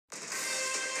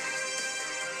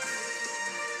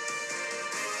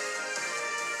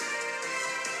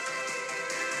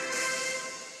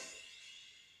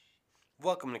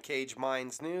Welcome to Cage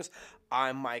Minds News.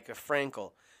 I'm Micah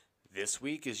Frankel. This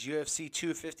week is UFC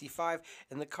 255,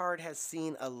 and the card has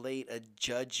seen a late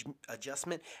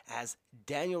adjustment as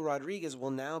Daniel Rodriguez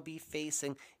will now be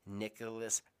facing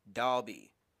Nicholas Dalby.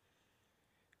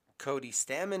 Cody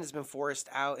Stamann has been forced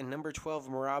out, and number 12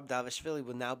 Merab Dvalishvili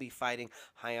will now be fighting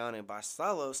Hayana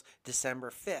Barcelos December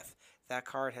 5th. That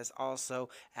card has also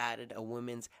added a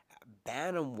women's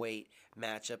bantamweight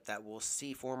matchup that will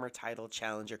see former title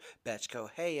challenger Bethe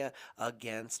Correia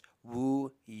against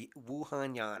Wu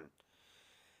Hanyan.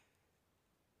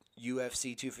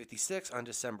 UFC 256 on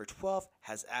December 12th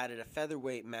has added a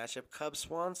featherweight matchup. Cub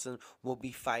Swanson will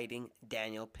be fighting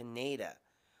Daniel Pineda.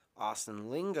 Austin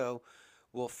Lingo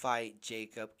will fight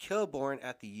Jacob Kilborn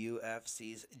at the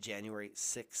UFC's January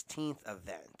 16th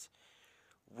event.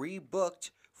 Rebooked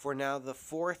for now the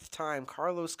fourth time,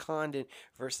 Carlos Condit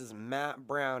versus Matt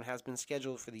Brown has been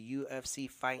scheduled for the UFC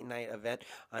Fight Night event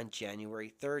on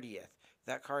January 30th.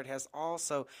 That card has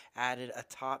also added a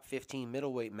top 15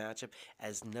 middleweight matchup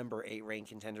as number 8 ranked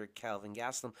contender Kelvin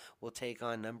Gastelum will take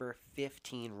on number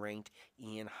 15 ranked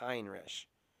Ian Heinrich.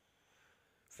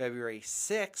 February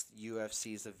 6th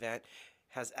UFC's event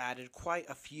has added quite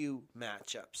a few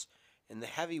matchups. In the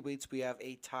heavyweights, we have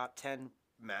a top 10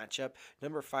 matchup.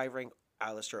 Number 5 ranked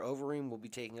Alistair Overeem will be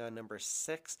taking on number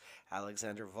 6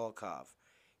 Alexander Volkov.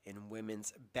 In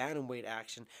women's bantamweight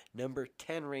action, number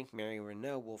 10 ranked Mary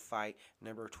Renault will fight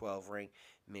number 12 ranked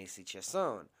Macy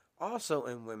Chiasson. Also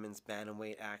in women's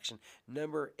bantamweight action,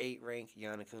 number 8 ranked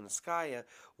Yana Kunitskaya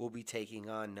will be taking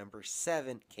on number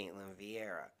 7 Caitlin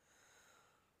Vieira.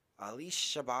 Ali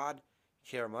Shabad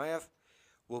Kirmaev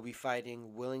will be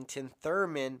fighting Wellington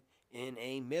Thurman in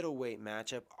a middleweight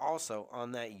matchup also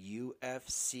on that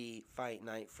UFC Fight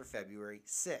Night for February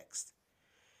 6th.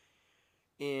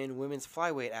 In women's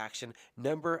flyweight action,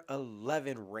 number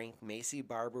 11 ranked Macy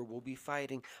Barber will be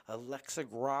fighting Alexa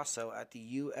Grasso at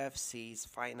the UFC's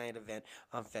Fight Night event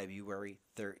on February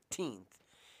 13th.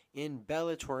 In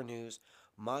Bellator news,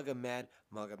 Magomed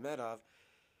Magomedov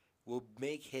will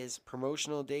make his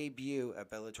promotional debut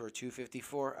at Bellator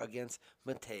 254 against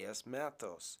Mateus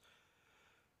Matos.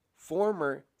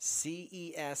 Former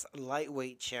CES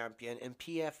lightweight champion and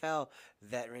PFL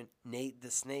veteran Nate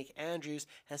the Snake Andrews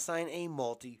has signed a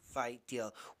multi-fight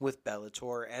deal with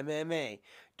Bellator MMA.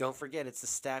 Don't forget, it's the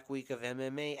stack week of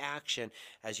MMA action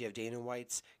as you have Dana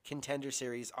White's Contender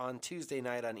Series on Tuesday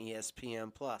night on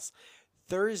ESPN+.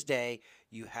 Thursday,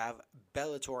 you have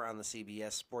Bellator on the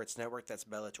CBS Sports Network. That's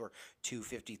Bellator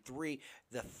 253.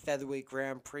 The Featherweight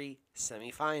Grand Prix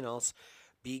semifinals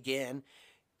begin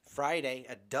Friday,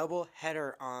 a double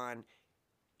header on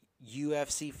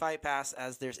UFC Fight Pass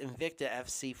as there's Invicta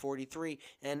FC 43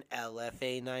 and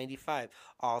LFA 95.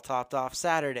 All topped off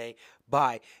Saturday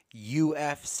by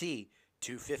UFC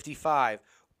 255.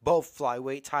 Both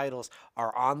flyweight titles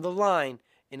are on the line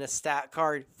in a stat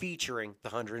card featuring the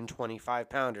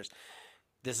 125-pounders.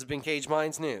 This has been Cage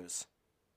Minds News.